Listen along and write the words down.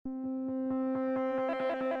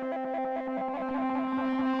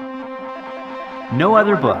No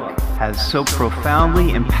other book has so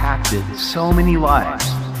profoundly impacted so many lives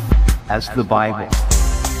as the Bible.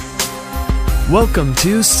 Welcome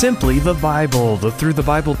to Simply the Bible, the Through the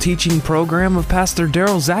Bible teaching program of Pastor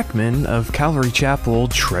Daryl Zachman of Calvary Chapel,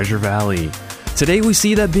 Treasure Valley. Today we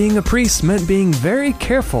see that being a priest meant being very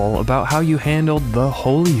careful about how you handled the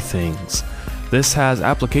holy things. This has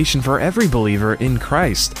application for every believer in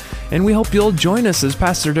Christ, and we hope you'll join us as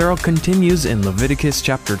Pastor Daryl continues in Leviticus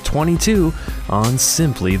chapter 22 on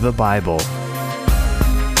Simply the Bible.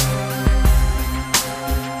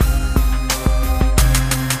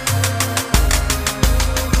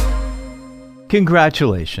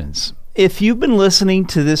 Congratulations. If you've been listening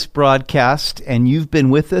to this broadcast and you've been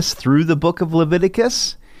with us through the book of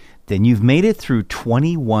Leviticus, then you've made it through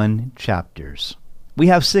 21 chapters. We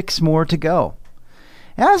have 6 more to go.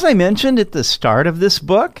 As I mentioned at the start of this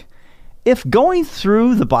book, if going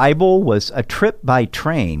through the Bible was a trip by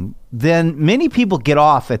train, then many people get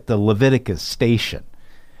off at the Leviticus station.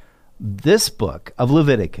 This book of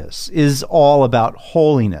Leviticus is all about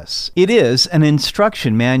holiness. It is an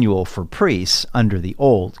instruction manual for priests under the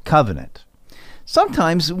Old Covenant.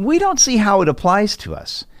 Sometimes we don't see how it applies to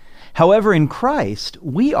us. However, in Christ,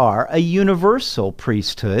 we are a universal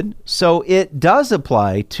priesthood, so it does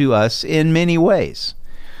apply to us in many ways.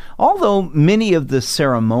 Although many of the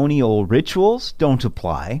ceremonial rituals don't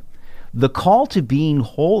apply, the call to being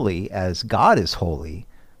holy as God is holy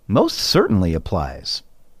most certainly applies.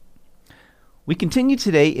 We continue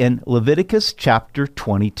today in Leviticus chapter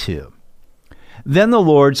 22. Then the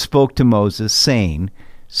Lord spoke to Moses, saying,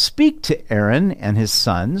 "Speak to Aaron and his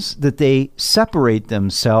sons, that they separate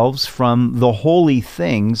themselves from the holy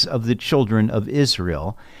things of the children of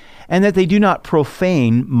Israel, and that they do not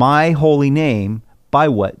profane my holy name by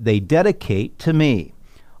what they dedicate to me.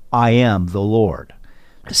 I am the Lord.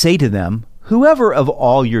 Say to them, whoever of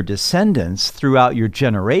all your descendants throughout your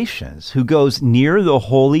generations who goes near the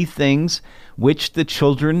holy things which the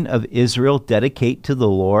children of Israel dedicate to the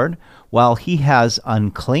Lord, while he has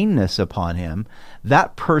uncleanness upon him,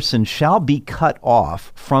 that person shall be cut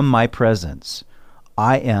off from my presence.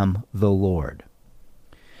 I am the Lord."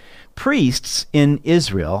 Priests in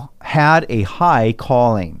Israel had a high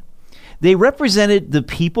calling. They represented the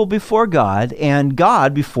people before God and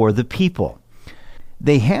God before the people.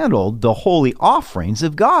 They handled the holy offerings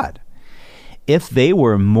of God. If they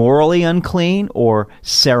were morally unclean or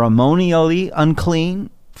ceremonially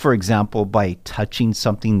unclean, for example, by touching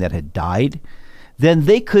something that had died, then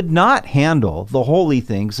they could not handle the holy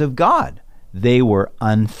things of God. They were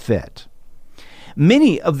unfit.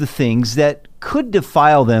 Many of the things that could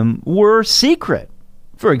defile them were secret.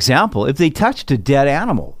 For example, if they touched a dead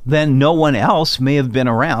animal, then no one else may have been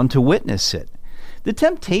around to witness it. The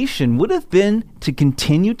temptation would have been to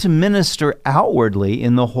continue to minister outwardly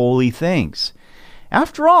in the holy things.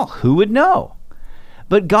 After all, who would know?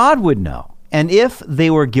 But God would know. And if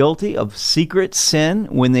they were guilty of secret sin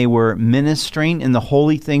when they were ministering in the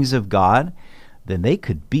holy things of God, then they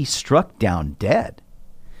could be struck down dead.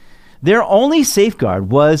 Their only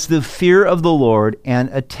safeguard was the fear of the Lord and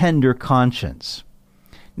a tender conscience.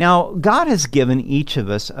 Now, God has given each of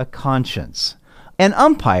us a conscience, an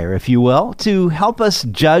umpire, if you will, to help us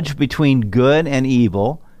judge between good and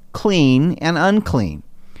evil, clean and unclean.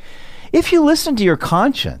 If you listen to your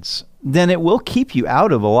conscience, then it will keep you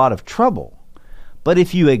out of a lot of trouble. But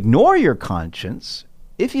if you ignore your conscience,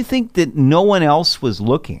 if you think that no one else was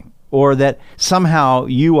looking, or that somehow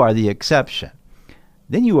you are the exception,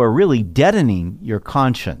 then you are really deadening your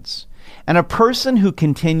conscience. And a person who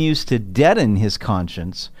continues to deaden his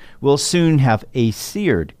conscience will soon have a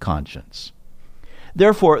seared conscience.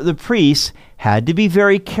 Therefore, the priests had to be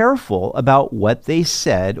very careful about what they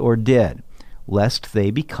said or did, lest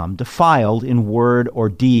they become defiled in word or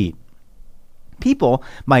deed. People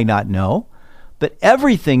might not know, but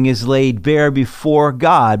everything is laid bare before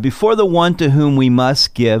God, before the one to whom we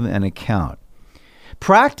must give an account.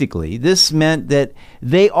 Practically, this meant that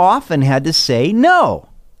they often had to say no.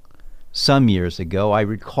 Some years ago, I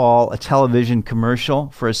recall a television commercial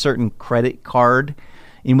for a certain credit card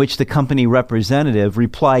in which the company representative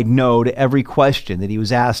replied no to every question that he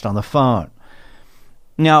was asked on the phone.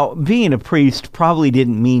 Now, being a priest probably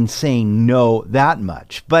didn't mean saying no that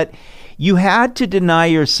much, but you had to deny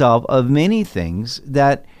yourself of many things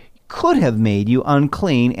that could have made you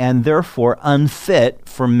unclean and therefore unfit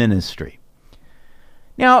for ministry.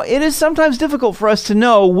 Now, it is sometimes difficult for us to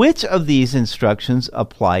know which of these instructions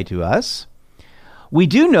apply to us. We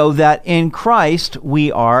do know that in Christ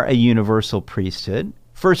we are a universal priesthood.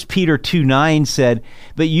 1 Peter 2:9 said,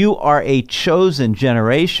 "But you are a chosen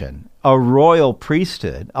generation, a royal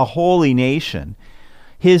priesthood, a holy nation,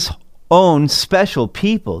 his own special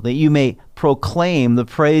people, that you may proclaim the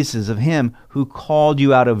praises of him who called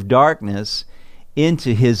you out of darkness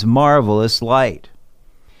into his marvelous light.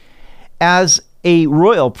 As a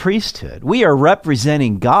royal priesthood, we are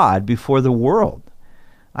representing God before the world.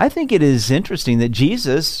 I think it is interesting that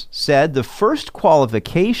Jesus said the first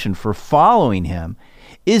qualification for following him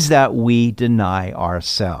is that we deny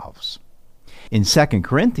ourselves. In 2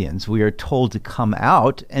 Corinthians, we are told to come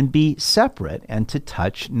out and be separate and to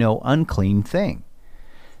touch no unclean thing.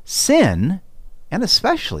 Sin, and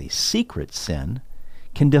especially secret sin,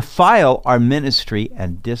 can defile our ministry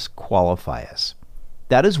and disqualify us.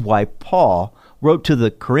 That is why Paul wrote to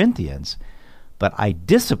the Corinthians, "But I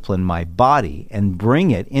discipline my body and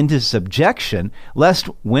bring it into subjection, lest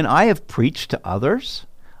when I have preached to others,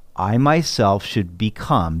 I myself should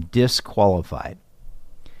become disqualified."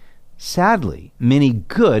 Sadly, many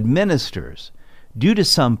good ministers, due to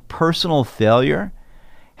some personal failure,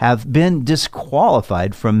 have been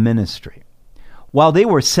disqualified from ministry. While they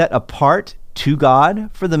were set apart to God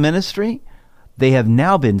for the ministry, they have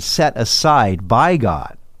now been set aside by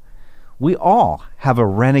God. We all have a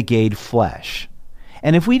renegade flesh.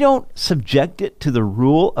 And if we don't subject it to the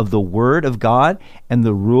rule of the Word of God and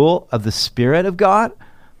the rule of the Spirit of God,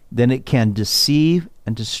 then it can deceive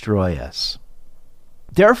and destroy us.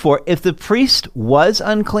 Therefore, if the priest was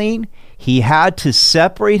unclean, he had to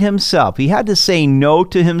separate himself. He had to say no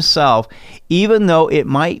to himself, even though it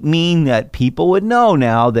might mean that people would know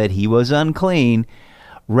now that he was unclean,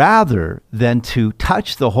 rather than to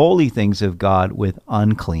touch the holy things of God with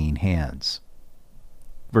unclean hands.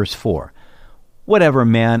 Verse 4, "Whatever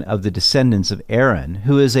man of the descendants of Aaron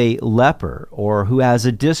who is a leper or who has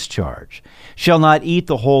a discharge shall not eat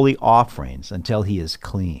the holy offerings until he is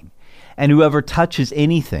clean. And whoever touches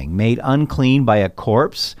anything made unclean by a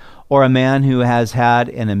corpse, or a man who has had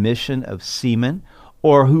an emission of semen,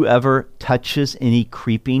 or whoever touches any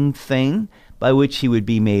creeping thing by which he would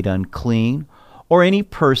be made unclean, or any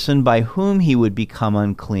person by whom he would become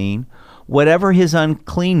unclean, whatever his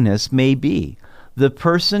uncleanness may be, the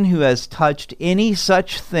person who has touched any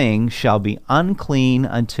such thing shall be unclean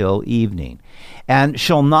until evening, and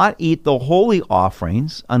shall not eat the holy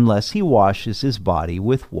offerings unless he washes his body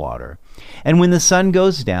with water. And when the sun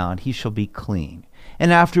goes down, he shall be clean.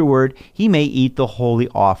 And afterward he may eat the holy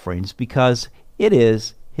offerings, because it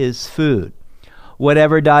is his food.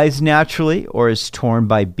 Whatever dies naturally or is torn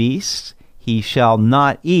by beasts, he shall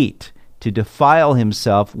not eat, to defile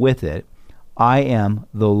himself with it. I am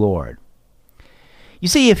the Lord." You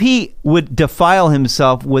see, if he would defile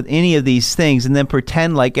himself with any of these things and then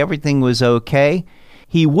pretend like everything was okay,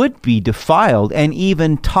 he would be defiled and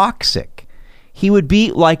even toxic. He would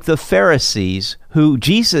be like the Pharisees, who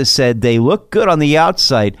Jesus said they look good on the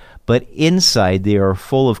outside, but inside they are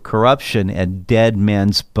full of corruption and dead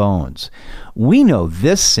men's bones. We know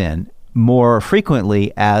this sin more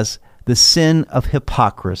frequently as the sin of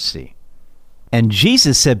hypocrisy. And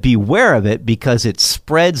Jesus said, beware of it, because it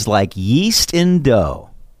spreads like yeast in dough.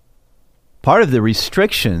 Part of the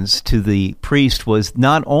restrictions to the priest was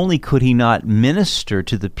not only could he not minister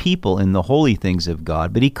to the people in the holy things of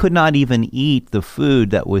God, but he could not even eat the food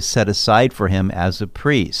that was set aside for him as a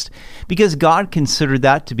priest, because God considered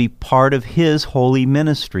that to be part of his holy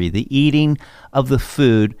ministry, the eating of the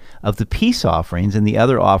food of the peace offerings and the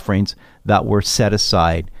other offerings that were set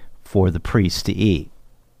aside for the priest to eat.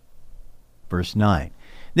 Verse 9,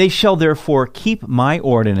 "They shall therefore keep my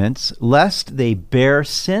ordinance, lest they bear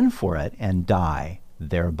sin for it and die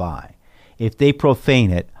thereby. If they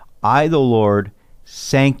profane it, I, the Lord,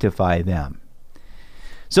 sanctify them."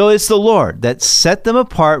 So it's the Lord that set them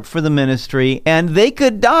apart for the ministry, and they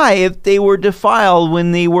could die if they were defiled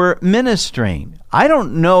when they were ministering. I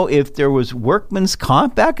don't know if there was workman's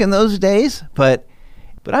comp back in those days, but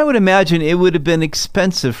I would imagine it would have been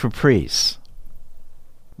expensive for priests.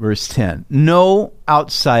 Verse 10, "No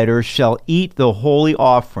outsider shall eat the holy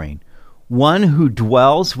offering. One who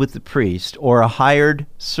dwells with the priest or a hired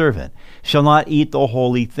servant shall not eat the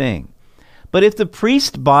holy thing. But if the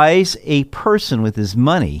priest buys a person with his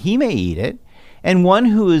money, he may eat it, and one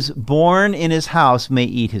who is born in his house may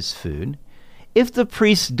eat his food. If the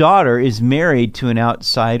priest's daughter is married to an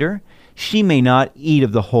outsider, she may not eat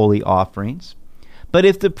of the holy offerings. But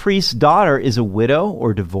if the priest's daughter is a widow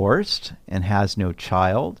or divorced and has no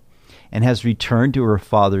child, and has returned to her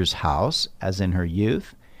father's house as in her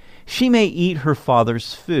youth, she may eat her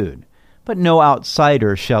father's food, but no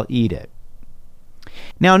outsider shall eat it."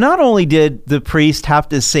 Now, not only did the priest have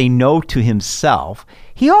to say no to himself,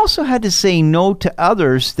 he also had to say no to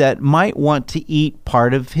others that might want to eat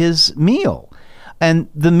part of his meal. And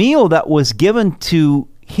the meal that was given to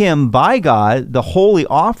him by God, the holy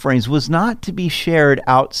offerings, was not to be shared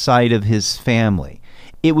outside of his family.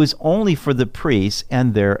 It was only for the priests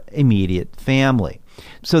and their immediate family.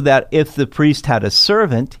 So that if the priest had a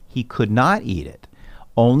servant, he could not eat it.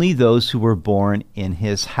 Only those who were born in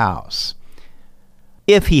his house.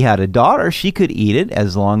 If he had a daughter, she could eat it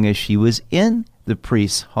as long as she was in the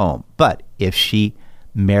priest's home. But if she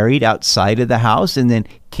married outside of the house and then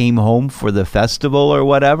came home for the festival or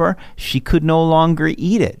whatever, she could no longer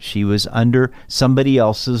eat it. She was under somebody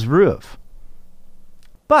else's roof.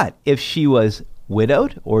 But if she was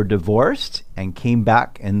widowed or divorced and came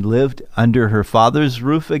back and lived under her father's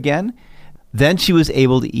roof again, then she was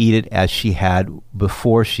able to eat it as she had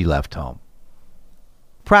before she left home.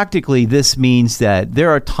 Practically, this means that there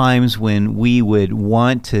are times when we would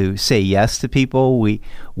want to say yes to people, we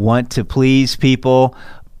want to please people,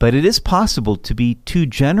 but it is possible to be too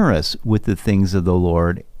generous with the things of the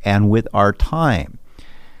Lord and with our time.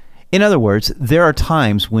 In other words, there are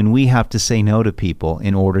times when we have to say no to people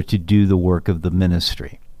in order to do the work of the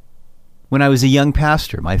ministry. When I was a young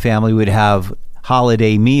pastor, my family would have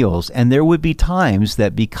holiday meals, and there would be times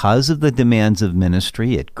that because of the demands of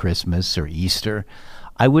ministry at Christmas or Easter,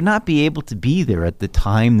 I would not be able to be there at the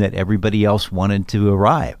time that everybody else wanted to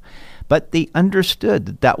arrive. But they understood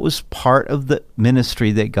that that was part of the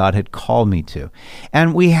ministry that God had called me to.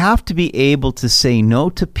 And we have to be able to say no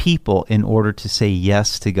to people in order to say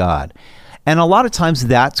yes to God. And a lot of times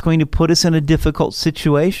that's going to put us in a difficult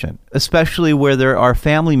situation, especially where there are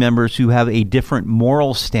family members who have a different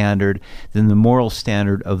moral standard than the moral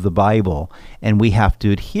standard of the Bible, and we have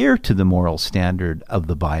to adhere to the moral standard of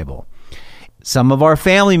the Bible. Some of our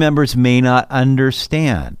family members may not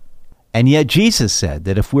understand. And yet Jesus said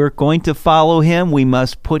that if we're going to follow him, we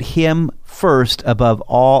must put him first above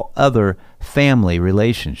all other family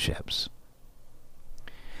relationships.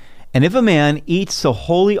 And if a man eats the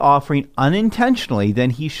holy offering unintentionally,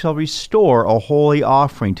 then he shall restore a holy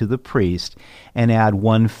offering to the priest and add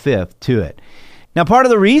 1/5 to it. Now, part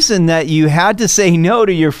of the reason that you had to say no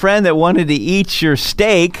to your friend that wanted to eat your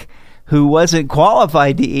steak, who wasn't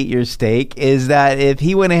qualified to eat your steak, is that if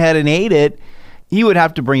he went ahead and ate it, he would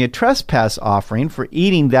have to bring a trespass offering for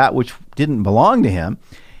eating that which didn't belong to him,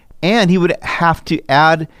 and he would have to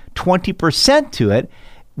add 20% to it,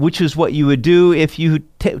 which is what you would do if you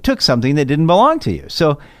took something that didn't belong to you.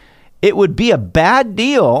 So it would be a bad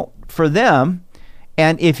deal for them,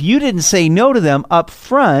 and if you didn't say no to them up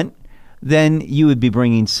front, then you would be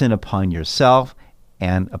bringing sin upon yourself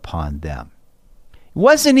and upon them. It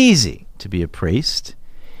wasn't easy to be a priest.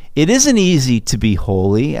 It isn't easy to be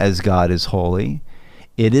holy as God is holy.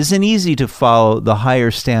 It isn't easy to follow the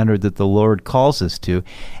higher standard that the Lord calls us to.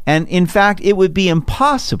 And in fact, it would be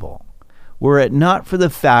impossible were it not for the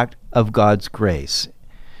fact of God's grace.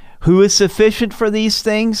 Who is sufficient for these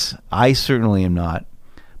things? I certainly am not.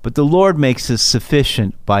 But the Lord makes us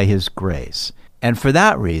sufficient by his grace. And for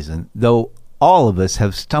that reason, though all of us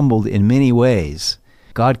have stumbled in many ways,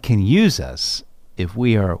 God can use us if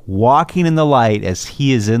we are walking in the light as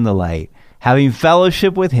he is in the light, having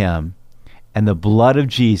fellowship with him, and the blood of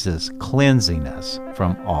Jesus cleansing us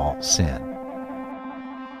from all sin.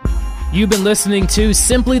 You've been listening to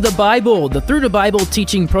Simply the Bible, the Through the Bible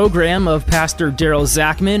teaching program of Pastor Daryl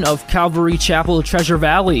Zachman of Calvary Chapel, Treasure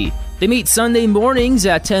Valley. They meet Sunday mornings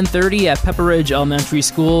at 10:30 at Pepperidge Elementary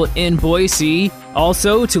School in Boise.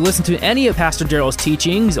 Also, to listen to any of Pastor Daryl's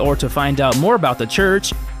teachings or to find out more about the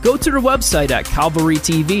church, go to their website at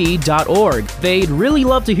calvarytv.org. They'd really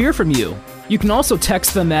love to hear from you. You can also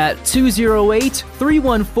text them at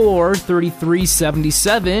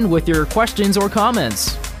 208-314-3377 with your questions or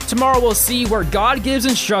comments. Tomorrow we'll see where God gives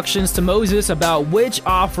instructions to Moses about which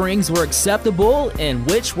offerings were acceptable and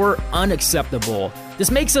which were unacceptable.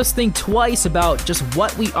 This makes us think twice about just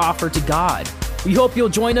what we offer to God. We hope you'll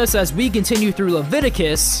join us as we continue through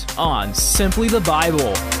Leviticus on Simply the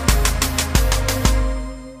Bible.